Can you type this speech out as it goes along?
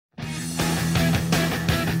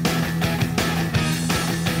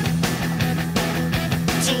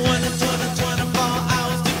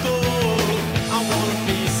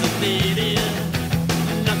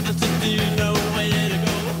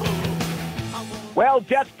Well,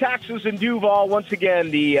 death, taxes, and Duval. Once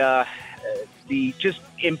again, the just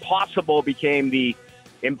impossible became the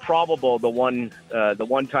improbable. The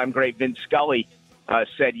one-time great Vince Scully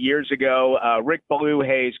said years ago. Rick Ballou,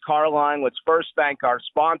 Hayes Carline. Let's first thank our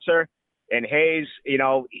sponsor. And Hayes,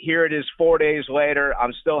 here it is 4 days later.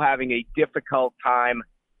 I'm still having a difficult time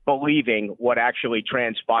believing what actually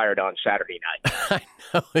transpired on Saturday night. I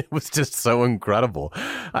know, it was just so incredible.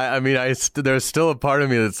 I mean, there's still a part of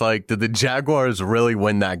me that's like, did the Jaguars really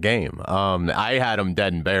win that game? I had them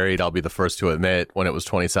dead and buried. I'll be the first to admit when it was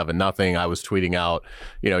 27-0. I was tweeting out,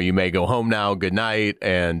 you may go home now, good night,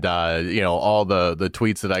 and all the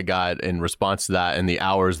tweets that I got in response to that and the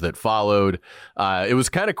hours that followed. It was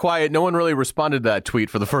kind of quiet. No one really responded to that tweet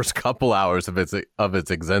for the first couple hours of its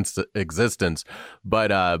existence,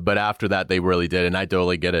 but after that, they really did, and I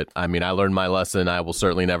totally get it. I mean, I learned my lesson. I will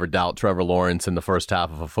certainly never doubt Trevor Lawrence in the first half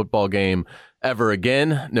of a football game ever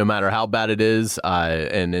again, no matter how bad it is.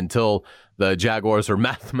 And until the Jaguars are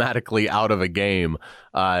mathematically out of a game,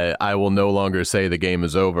 I will no longer say the game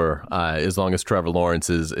is over as long as Trevor Lawrence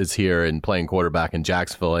is here and playing quarterback in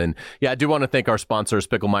Jacksonville. And yeah, I do want to thank our sponsor,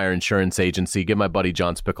 Spicklemeyer Insurance Agency. Give my buddy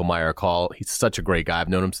John Spicklemeyer a call. He's such a great guy. I've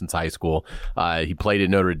known him since high school. He played at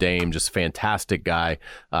Notre Dame, just fantastic guy,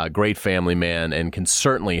 great family man, and can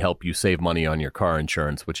certainly help you save money on your car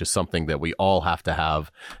insurance, which is something that we all have to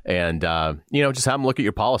have. And, just have him look at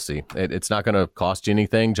your policy. It's not going to cost you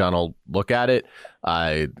anything. John will look at it.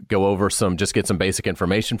 Go over just get some basic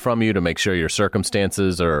information from you to make sure your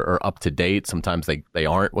circumstances are up to date. Sometimes they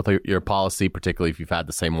aren't with your policy, particularly if you've had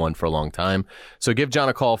the same one for a long time. So give John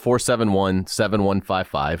a call,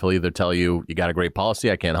 471-7155. He'll either tell you got a great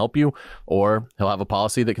policy, I can't help you, or he'll have a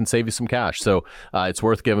policy that can save you some cash. So it's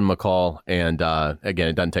worth giving him a call. And again,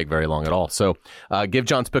 it doesn't take very long at all. So give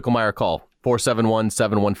John Spicklemeyer a call,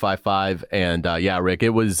 471-7155. And Rick, it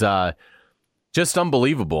was just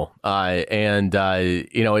unbelievable. It's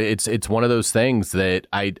one of those things that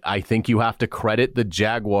I think you have to credit the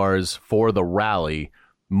Jaguars for the rally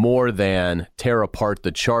more than tear apart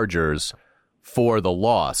the Chargers for the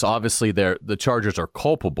loss. Obviously, the Chargers are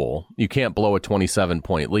culpable. You can't blow a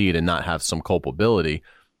 27-point lead and not have some culpability.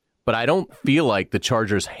 But I don't feel like the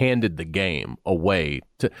Chargers handed the game away.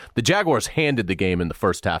 The Jaguars handed the game in the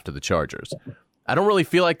first half to the Chargers. I don't really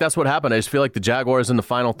feel like that's what happened. I just feel like the Jaguars in the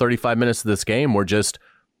final 35 minutes of this game were just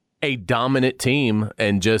a dominant team,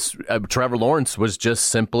 and just Trevor Lawrence was just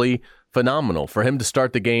simply phenomenal. For him to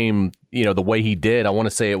start the game, the way he did, I want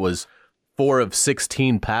to say it was 4 of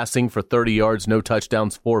 16 passing for 30 yards, no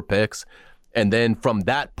touchdowns, 4 picks. And then from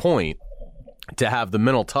that point to have the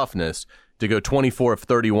mental toughness to go 24 of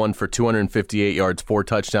 31 for 258 yards, 4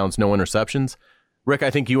 touchdowns, no interceptions. Rick,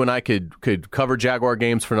 I think you and I could cover Jaguar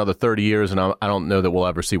games for another 30 years, and I don't know that we'll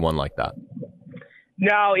ever see one like that.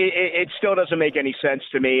 No, it still doesn't make any sense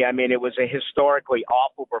to me. I mean, it was a historically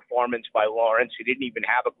awful performance by Lawrence. He didn't even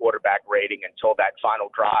have a quarterback rating until that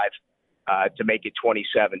final drive to make it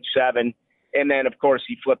 27-7. And then, of course,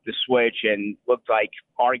 he flipped the switch and looked like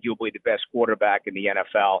arguably the best quarterback in the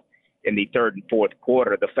NFL in the third and fourth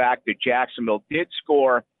quarter. The fact that Jacksonville did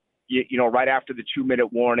score right after the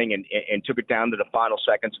 2-minute warning and took it down to the final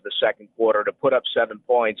seconds of the second quarter to put up 7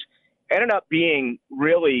 points, ended up being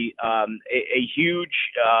really a huge,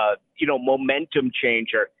 momentum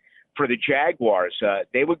changer for the Jaguars.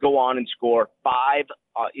 They would go on and score 5,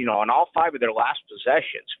 on all 5 of their last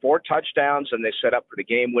possessions, 4 touchdowns, and they set up for the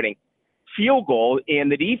game-winning field goal. And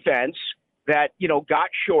the defense that, got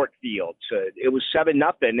short fields. It was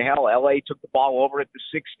 7-0. Hell, L.A. took the ball over at the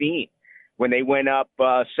 16. When they went up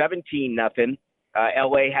 17-0,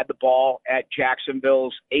 L.A. had the ball at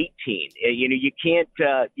Jacksonville's 18. You can't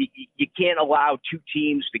allow 2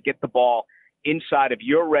 teams to get the ball inside of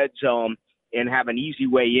your red zone and have an easy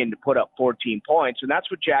way in to put up 14 points, and that's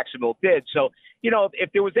what Jacksonville did. So,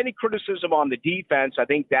 if there was any criticism on the defense, I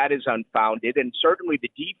think that is unfounded, and certainly the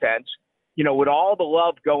defense, with all the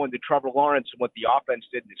love going to Trevor Lawrence and what the offense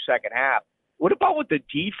did in the second half, what about what the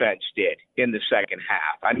defense did in the second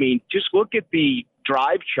half? I mean, just look at the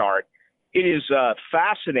drive chart. It is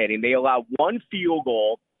fascinating. They allowed 1 field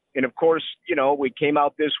goal. And, of course, we came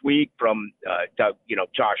out this week from,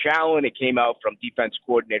 Josh Allen. It came out from defense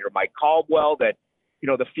coordinator Mike Caldwell that,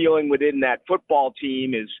 the feeling within that football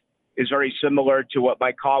team is very similar to what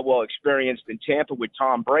Mike Caldwell experienced in Tampa with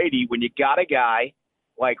Tom Brady. When you got a guy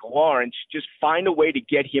like Lawrence, just find a way to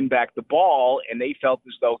get him back the ball, and they felt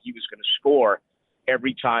as though he was going to score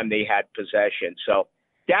every time they had possession. So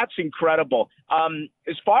that's incredible.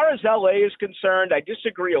 As far as L.A. is concerned, I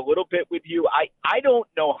disagree a little bit with you. I don't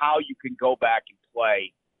know how you can go back and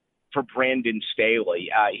play for Brandon Staley.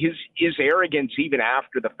 His arrogance, even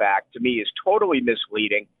after the fact, to me is totally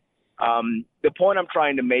misleading. The point I'm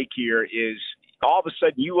trying to make here is all of a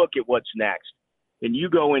sudden you look at what's next, and you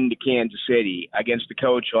go into Kansas City against a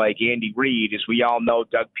coach like Andy Reid. As we all know,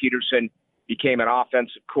 Doug Peterson became an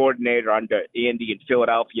offensive coordinator under Andy in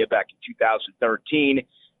Philadelphia back in 2013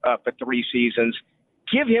 for 3 seasons.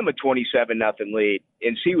 Give him a 27-0 lead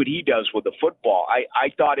and see what he does with the football. I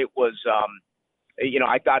thought it was,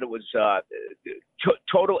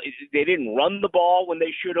 total. They didn't run the ball when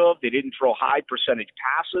they should have. They didn't throw high percentage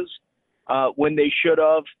passes when they should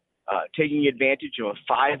have, taking advantage of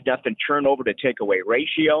a 5-0 turnover to takeaway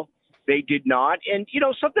ratio. They did not. And,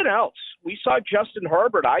 something else. We saw Justin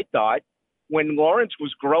Herbert, I thought, when Lawrence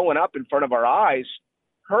was growing up in front of our eyes.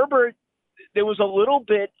 Herbert, there was a little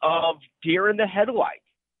bit of deer in the headlights.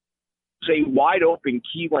 A wide open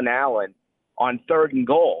Keelan Allen on 3rd and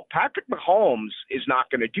goal. Patrick Mahomes is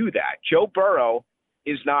not going to do that. Joe Burrow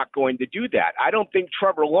is not going to do that. I don't think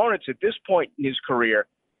Trevor Lawrence at this point in his career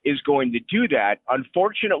is going to do that.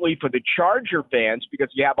 Unfortunately for the Charger fans, because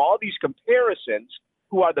you have all these comparisons,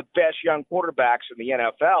 who are the best young quarterbacks in the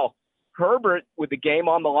NFL, Herbert, with the game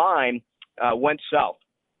on the line, went south.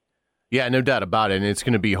 Yeah, no doubt about it. And it's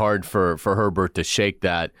going to be hard for Herbert to shake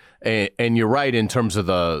that. And you're right in terms of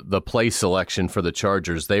the play selection for the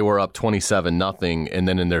Chargers. They were up 27-0, and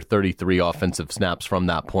then in their 33 offensive snaps from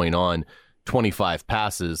that point on, 25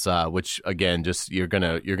 passes, which again, just you're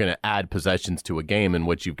gonna add possessions to a game in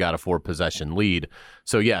which you've got a 4-possession lead.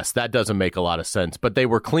 So yes, that doesn't make a lot of sense. But they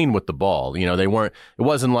were clean with the ball. They weren't. It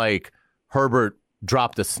wasn't like Herbert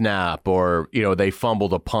dropped a snap or they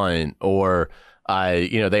fumbled a punt or.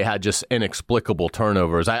 They had just inexplicable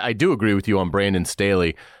turnovers. I do agree with you on Brandon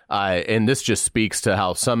Staley, and this just speaks to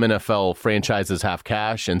how some NFL franchises have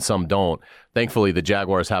cash and some don't. Thankfully, the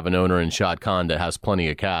Jaguars have an owner in Shad Khan that has plenty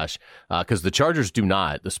of cash, because the Chargers do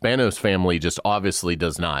not. The Spanos family just obviously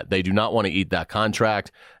does not. They do not want to eat that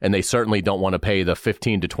contract, and they certainly don't want to pay the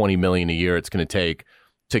 $15 to $20 million a year it's going to take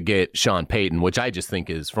to get Sean Payton, which I just think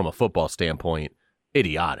is, from a football standpoint,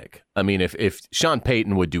 idiotic. I mean, if Sean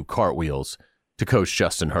Payton would do cartwheels to coach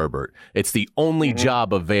Justin Herbert. It's the only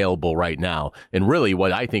job available right now, and really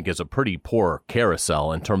what I think is a pretty poor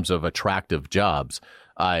carousel in terms of attractive jobs.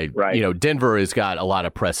 Right. Denver has got a lot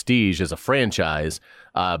of prestige as a franchise,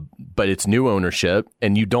 but it's new ownership,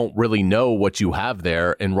 and you don't really know what you have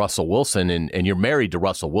there in Russell Wilson, and you're married to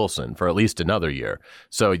Russell Wilson for at least another year.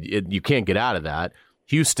 So you can't get out of that.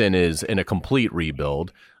 Houston is in a complete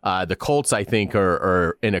rebuild. The Colts, I think,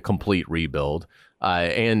 are in a complete rebuild.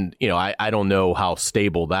 I don't know how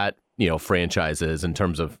stable that, franchise is in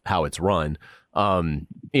terms of how it's run.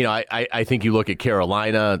 I think you look at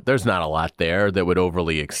Carolina, there's not a lot there that would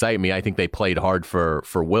overly excite me. I think they played hard for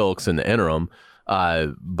Wilkes in the interim.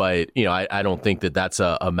 But I don't think that that's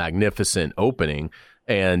a magnificent opening.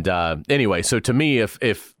 And anyway, so to me, if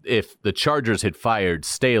the Chargers had fired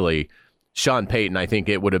Staley, Sean Payton, I think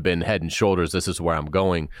it would have been head and shoulders. This is where I'm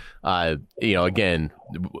going. Again,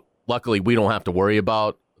 luckily, we don't have to worry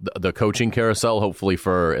about the coaching carousel, hopefully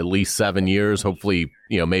for at least 7 years, hopefully,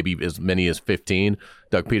 maybe as many as 15.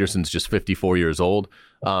 Doug Peterson's just 54 years old.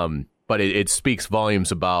 But it speaks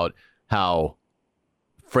volumes about how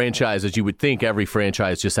franchises, you would think every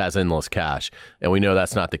franchise just has endless cash. And we know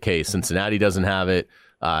that's not the case. Cincinnati doesn't have it.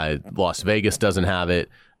 Las Vegas doesn't have it.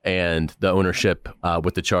 And the ownership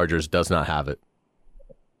with the Chargers does not have it.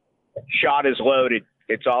 Shot is loaded.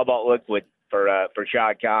 It's all about liquid for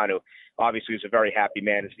Shad Khan, who obviously is a very happy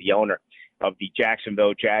man as the owner of the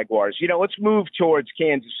Jacksonville Jaguars. Let's move towards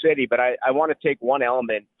Kansas City, but I want to take one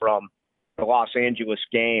element from the Los Angeles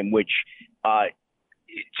game, which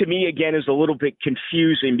to me, again, is a little bit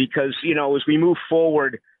confusing because, as we move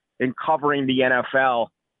forward in covering the NFL,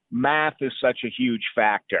 math is such a huge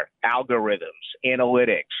factor. Algorithms,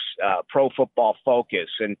 analytics, Pro Football Focus,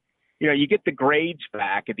 and you get the grades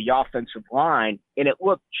back at the offensive line, and it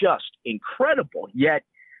looked just incredible. Yet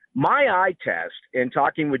my eye test, and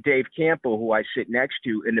talking with Dave Campbell, who I sit next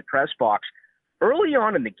to in the press box, early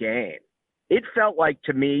on in the game, it felt like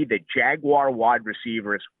to me that Jaguar wide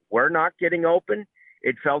receivers were not getting open.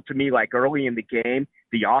 It felt to me like early in the game,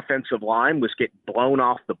 the offensive line was getting blown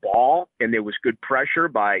off the ball, and there was good pressure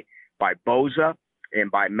by Bosa and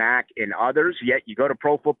by Mack and others. Yet you go to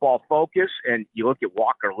Pro Football Focus and you look at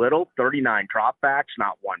Walker Little, 39 dropbacks,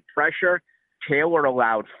 not one pressure. Taylor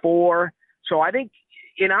allowed 4. So I think,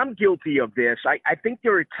 and I'm guilty of this, I think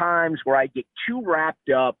there are times where I get too wrapped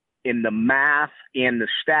up in the math and the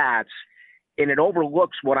stats, and it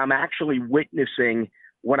overlooks what I'm actually witnessing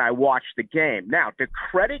when I watch the game. Now, to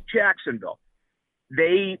credit Jacksonville,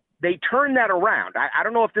 they they turned that around. I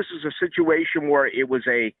don't know if this is a situation where it was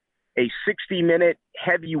a 60-minute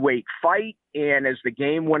heavyweight fight, and as the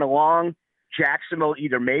game went along, Jacksonville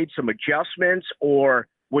either made some adjustments or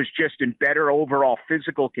was just in better overall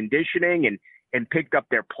physical conditioning and picked up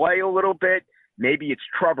their play a little bit. Maybe it's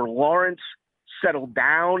Trevor Lawrence settled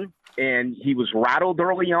down and he was rattled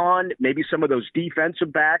early on. Maybe some of those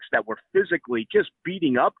defensive backs that were physically just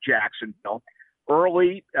beating up Jacksonville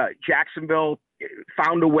early. Jacksonville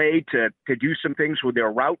found a way to do some things with their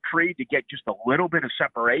route tree to get just a little bit of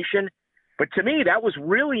separation. But to me, that was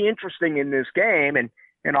really interesting in this game.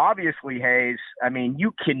 And obviously, Hayes, I mean,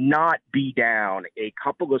 you cannot be down a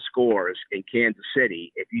couple of scores in Kansas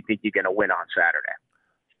City if you think you're going to win on Saturday.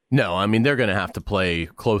 No, I mean, they're going to have to play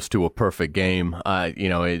close to a perfect game,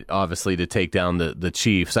 obviously to take down the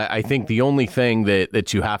Chiefs. I think the only thing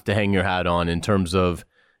that you have to hang your hat on in terms of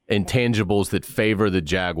intangibles that favor the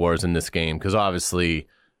Jaguars in this game, because obviously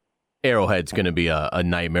Arrowhead's going to be a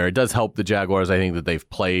nightmare. It does help the Jaguars, I think, that they've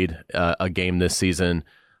played a game this season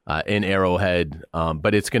in Arrowhead,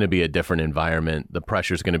 but it's going to be a different environment. The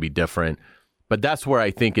pressure's going to be different. But that's where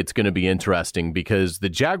I think it's going to be interesting because the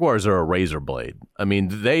Jaguars are a razor blade. I mean,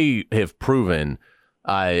 they have proven,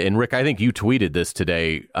 and Rick, I think you tweeted this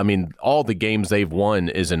today. I mean, all the games they've won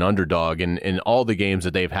is an underdog, and all the games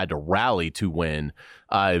that they've had to rally to win.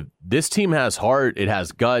 This team has heart, it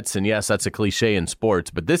has guts, and yes, that's a cliche in sports,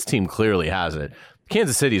 but this team clearly has it.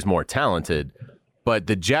 Kansas City is more talented, but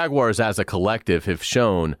the Jaguars as a collective have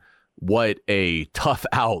shown what a tough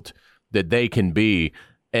out that they can be.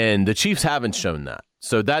 And the Chiefs haven't shown that.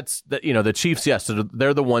 So that's, the Chiefs, yes,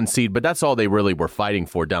 they're the 1 seed, but that's all they really were fighting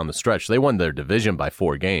for down the stretch. They won their division by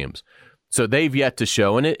 4 games. So they've yet to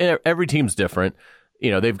show, and every team's different.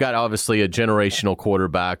 They've got obviously a generational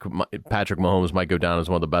quarterback. Patrick Mahomes might go down as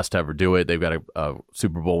one of the best to ever do it. They've got a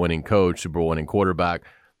Super Bowl winning coach, Super Bowl winning quarterback.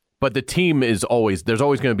 But the team there's always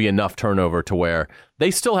going to be enough turnover to where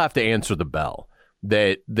they still have to answer the bell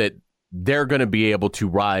that they're going to be able to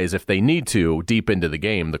rise if they need to deep into the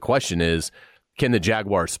game. The question is, can the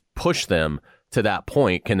Jaguars push them to that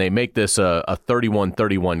point? Can they make this a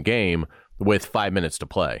 31-31 game with 5 minutes to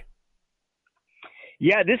play?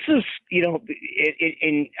 Yeah, this is,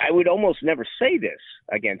 and I would almost never say this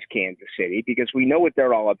against Kansas City because we know what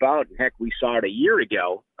they're all about. Heck, we saw it a year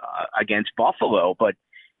ago against Buffalo, but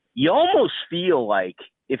you almost feel like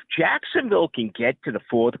if Jacksonville can get to the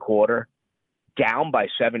fourth quarter down by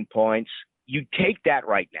 7 points, you take that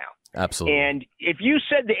right now. Absolutely. And if you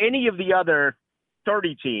said to any of the other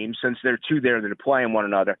 30 teams, since there are 2 there that are playing one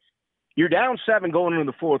another, you're down 7 going into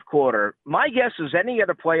the fourth quarter, my guess is any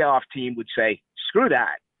other playoff team would say, screw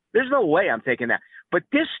that. There's no way I'm taking that. But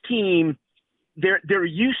this team, they're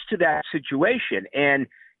used to that situation. And,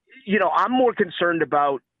 I'm more concerned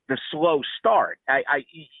about the slow start.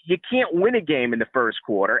 You can't win a game in the first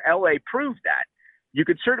quarter. LA proved that. You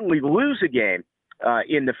could certainly lose a game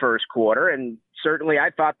in the first quarter, and certainly I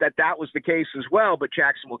thought that was the case as well, but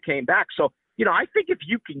Jacksonville came back. So, I think if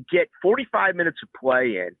you can get 45 minutes of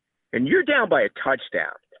play in, and you're down by a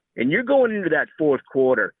touchdown, and you're going into that fourth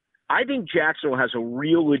quarter, I think Jacksonville has a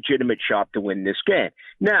real legitimate shot to win this game.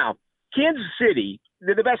 Now, Kansas City,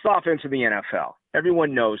 they're the best offense in the NFL.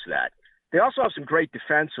 Everyone knows that. They also have some great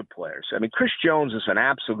defensive players. I mean, Chris Jones is an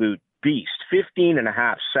absolute beast,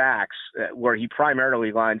 15.5 sacks, where he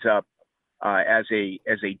primarily lines up as a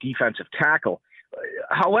defensive tackle.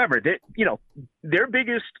 However, their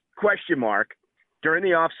biggest question mark during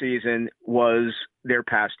the offseason was their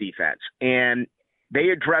pass defense. And they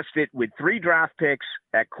addressed it with 3 draft picks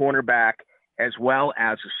at cornerback as well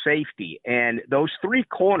as a safety. And those 3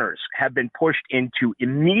 corners have been pushed into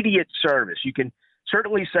immediate service. You can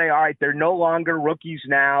certainly say, all right, they're no longer rookies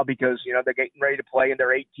now because, they're getting ready to play in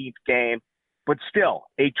their 18th game. But still,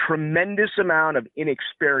 a tremendous amount of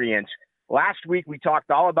inexperience. Last week, we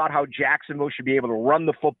talked all about how Jacksonville should be able to run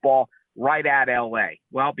the football right at L.A.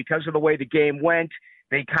 Well, because of the way the game went,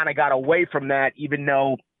 they kind of got away from that, even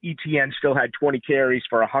though ETN still had 20 carries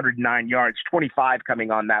for 109 yards, 25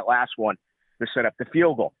 coming on that last one to set up the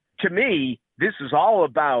field goal. To me, this is all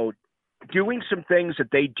about doing some things that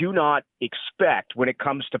they do not expect when it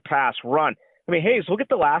comes to pass run. I mean, Hayes, look at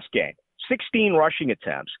the last game. 16 rushing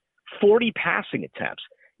attempts, 40 passing attempts.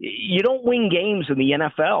 You don't win games in the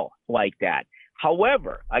NFL like that.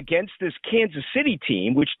 However, against this Kansas City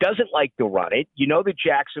team, which doesn't like to run it, that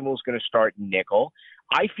Jacksonville's going to start nickel.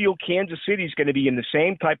 I feel Kansas City's going to be in the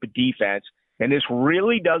same type of defense, and this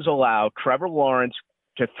really does allow Trevor Lawrence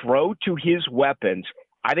to throw to his weapons.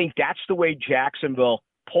 I think that's the way Jacksonville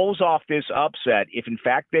pulls off this upset, if in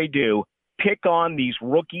fact they do, pick on these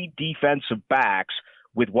rookie defensive backs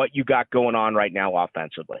with what you got going on right now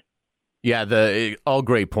offensively. Yeah, all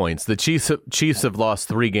great points. The Chiefs have lost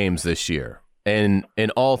 3 games this year, and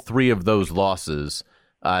in all 3 of those losses,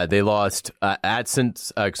 they lost at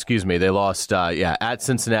Cincinnati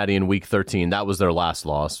in Week 13. That was their last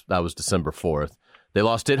loss. That was December 4th. They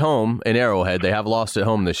lost at home in Arrowhead. They have lost at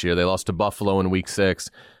home this year. They lost to Buffalo in Week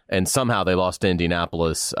 6, and somehow they lost to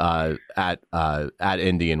Indianapolis at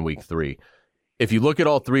Indy in Week 3. If you look at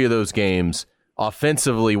all 3 of those games,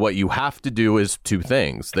 offensively, what you have to do is 2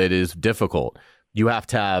 things that is difficult. You have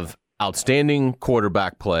to have outstanding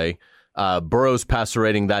quarterback play. Burrow's passer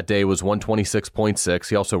rating that day was 126.6.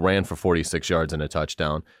 He also ran for 46 yards and a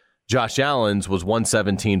touchdown. Josh Allen's was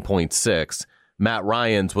 117.6. Matt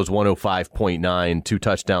Ryan's was 105.9, 2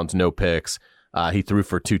 touchdowns, no picks. He threw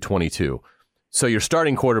for 222. So your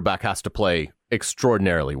starting quarterback has to play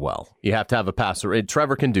extraordinarily well. You have to have a passer.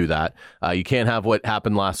 Trevor can do that. You can't have what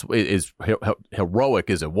happened last week, is heroic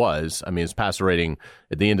as it was. I mean, his passer rating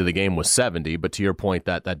at the end of the game was 70, but to your point,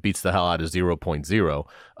 that beats the hell out of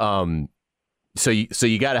 0.0. So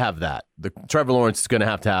you got to have that. Trevor Lawrence is going to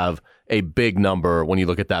have a big number when you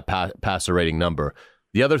look at that passer rating number.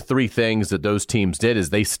 The other 3 things that those teams did is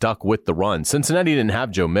they stuck with the run. Cincinnati didn't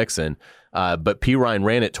have Joe Mixon, but Pirine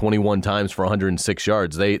ran it 21 times for 106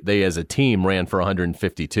 yards. They as a team ran for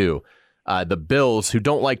 152. The Bills, who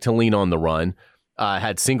don't like to lean on the run,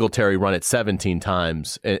 had Singletary run it 17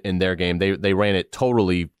 times in their game. They ran it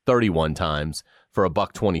totally 31 times for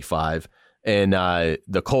 $125. And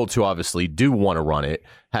the Colts, who obviously do want to run it,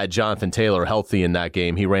 had Jonathan Taylor healthy in that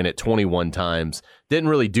game. He ran it 21 times. Didn't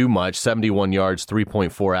really do much, 71 yards,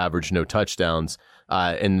 3.4 average, no touchdowns.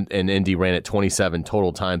 And Indy ran it 27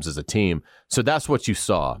 total times as a team. So that's what you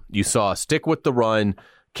saw. You saw stick with the run,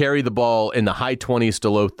 carry the ball in the high 20s to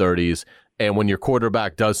low 30s, and when your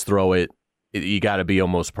quarterback does throw it, you got to be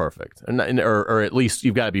almost perfect, or at least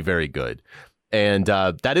you've got to be very good. And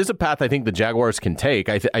that is a path I think the Jaguars can take.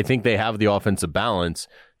 I think they have the offensive balance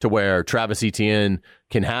to where Travis Etienne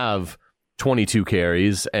can have 22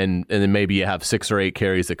 carries, and then maybe you have 6 or 8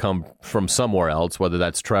 carries that come from somewhere else, whether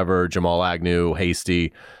that's Trevor, Jamal Agnew,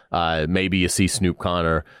 Hasty, maybe you see Snoop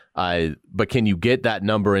Connor. But can you get that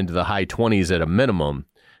number into the high 20s at a minimum?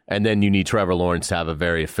 And then you need Trevor Lawrence to have a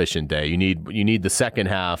very efficient day. You need the second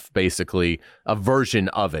half, basically a version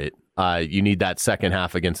of it. You need that second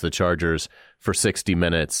half against the Chargers for 60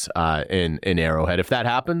 minutes in Arrowhead. If that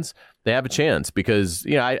happens, they have a chance because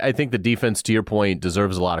I think the defense, to your point,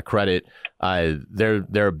 deserves a lot of credit.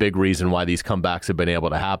 They're a big reason why these comebacks have been able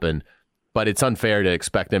to happen. But it's unfair to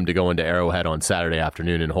expect them to go into Arrowhead on Saturday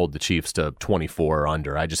afternoon and hold the Chiefs to 24 or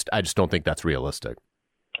under. I just don't think that's realistic.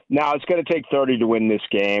 Now, it's going to take 30 to win this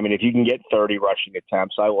game, and if you can get 30 rushing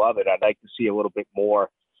attempts, I love it. I'd like to see a little bit more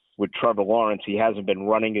with Trevor Lawrence. He hasn't been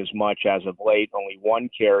running as much as of late, only 1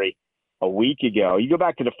 carry a week ago. You go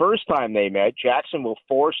back to the first time they met, Jacksonville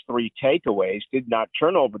forced 3 takeaways, did not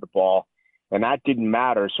turn over the ball, and that didn't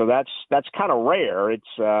matter. So that's kind of rare.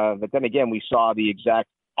 But then again, we saw the exact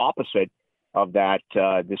opposite of that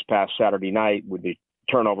this past Saturday night, with the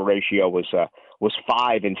turnover ratio was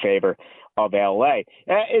 5 in favor of LA.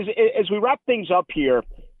 As we wrap things up here,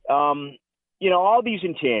 all these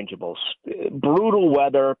intangibles, brutal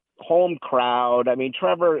weather, home crowd. I mean,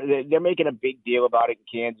 Trevor, they're making a big deal about it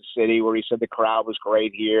in Kansas City, where he said the crowd was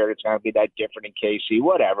great here. It's going to be that different in KC,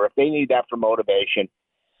 whatever. If they need that for motivation,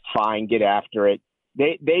 fine, get after it.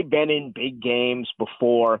 They've been in big games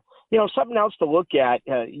before. Something else to look at,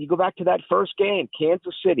 you go back to that first game,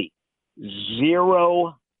 Kansas City,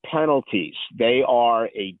 0 penalties. They are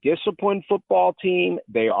a disciplined football team.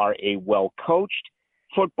 They are a well-coached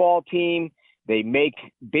football team. They make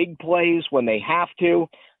big plays when they have to.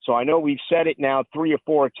 So I know we've said it now 3 or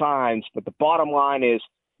 4 times, but the bottom line is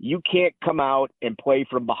you can't come out and play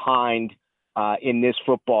from behind in this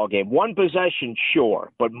football game. 1 possession,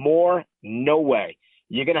 sure, but more, no way.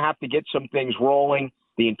 You're going to have to get some things rolling.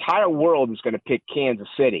 The entire world is going to pick Kansas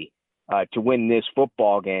City to win this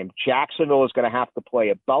football game. Jacksonville is going to have to play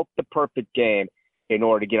about the perfect game in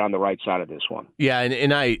order to get on the right side of this one. Yeah,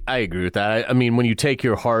 and I agree with that. I mean, when you take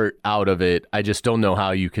your heart out of it, I just don't know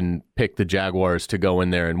how you can pick the Jaguars to go in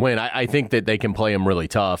there and win. I think that they can play them really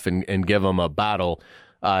tough and give them a battle.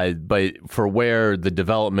 But for where the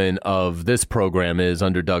development of this program is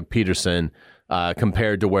under Doug Peterson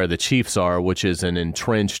compared to where the Chiefs are, which is an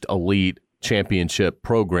entrenched elite championship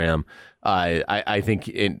program, I think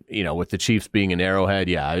with the Chiefs being an Arrowhead,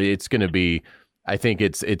 it's going to be. I think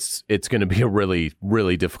it's going to be a really,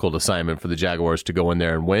 really difficult assignment for the Jaguars to go in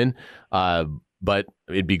there and win. But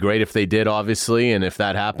it'd be great if they did, obviously. And if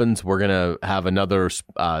that happens, we're going to have another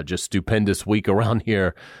just stupendous week around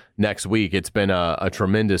here next week. It's been a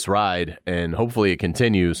tremendous ride, and hopefully it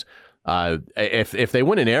continues. If they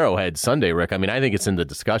win in Arrowhead Sunday, Rick, I mean, I think it's in the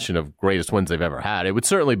discussion of greatest wins they've ever had. It would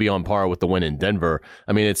certainly be on par with the win in Denver.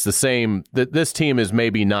 I mean, it's the same. This team is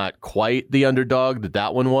maybe not quite the underdog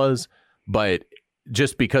that one was, but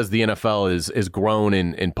just because the NFL is grown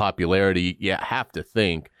in popularity, you have to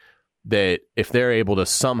think that if they're able to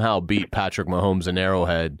somehow beat Patrick Mahomes in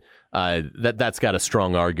Arrowhead, that's got a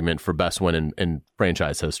strong argument for best win in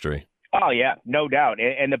franchise history. Oh, yeah, no doubt.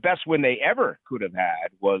 And the best win they ever could have had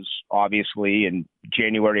was obviously in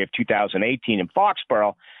January of 2018 in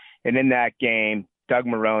Foxborough. And in that game, Doug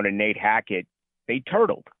Marrone and Nate Hackett, they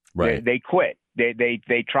turtled. Right. They quit.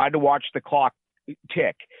 They tried to watch the clock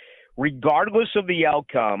tick. Regardless of the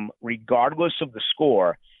outcome, regardless of the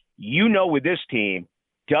score, with this team,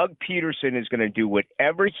 Doug Peterson is going to do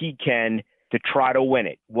whatever he can to try to win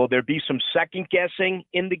it. Will there be some second guessing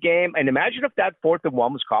in the game? And imagine if that 4th and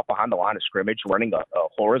 1 was caught behind the line of scrimmage running a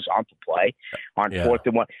horizontal play on 4th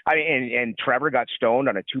and 1. I mean, and Trevor got stoned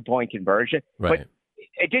on a 2-point conversion. Right. But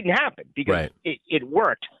it didn't happen because it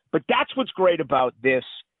worked. But that's what's great about this,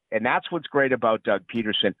 and that's what's great about Doug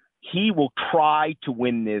Peterson. He will try to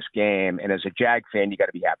win this game, and as a Jag fan, you got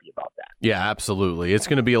to be happy about that. Yeah, absolutely. It's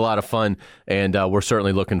going to be a lot of fun, and we're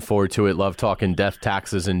certainly looking forward to it. Love talking death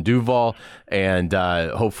taxes in Duval, and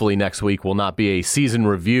hopefully next week will not be a season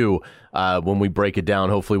review when we break it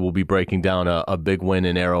down. Hopefully we'll be breaking down a big win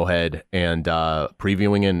in Arrowhead and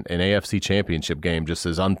previewing an AFC championship game, just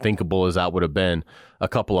as unthinkable as that would have been a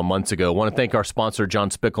couple of months ago. I want to thank our sponsor, John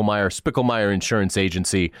Spickelmeyer, Spickelmeyer Insurance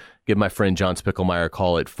Agency. Give my friend John Spickelmeyer a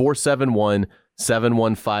call at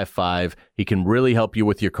 471-7155. He can really help you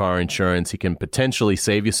with your car insurance. He can potentially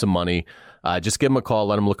save you some money. Just give him a call,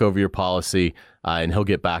 let him look over your policy, and he'll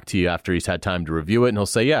get back to you after he's had time to review it. And he'll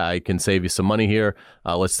say, yeah, I can save you some money here.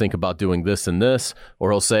 Let's think about doing this and this. Or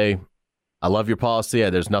he'll say, I love your policy.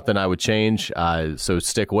 There's nothing I would change, so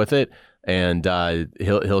stick with it. And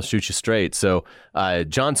he'll shoot you straight. So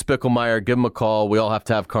John Spickelmeyer, give him a call. We all have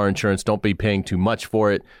to have car insurance. Don't be paying too much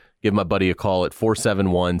for it. Give my buddy a call at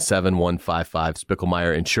 471-7155,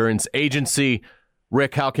 Spickelmeyer Insurance Agency.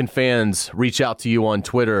 Rick, how can fans reach out to you on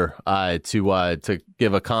Twitter to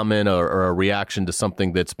give a comment or a reaction to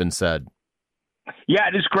something that's been said?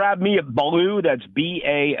 Yeah, just grab me at Ballou. That's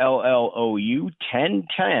BALLOU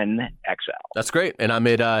 1010XL. That's great. And I'm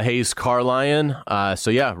at Hayes Carlion.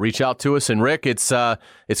 So yeah, reach out to us. And Rick, it's going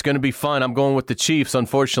to be fun. I'm going with the Chiefs.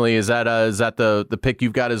 Unfortunately, is that the pick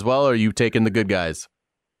you've got as well, or are you taking the good guys?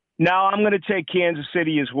 No, I'm going to take Kansas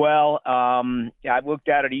City as well. I've looked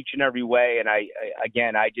at it each and every way, and I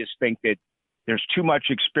just think that there's too much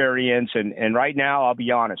experience. And right now, I'll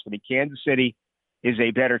be honest. I mean, Kansas City is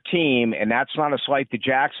a better team, and that's not a slight to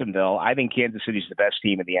Jacksonville. I think Kansas City is the best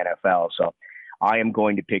team in the NFL, so I am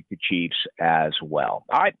going to pick the Chiefs as well.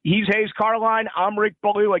 All right, he's Hayes Carline. I'm Rick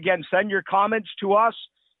Ballou. Again, send your comments to us.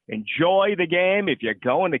 Enjoy the game. If you're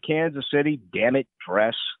going to Kansas City, damn it,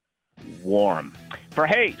 dress warm. For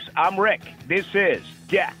Hayes, I'm Rick. This is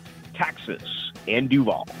Death, Taxes, and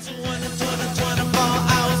Duval.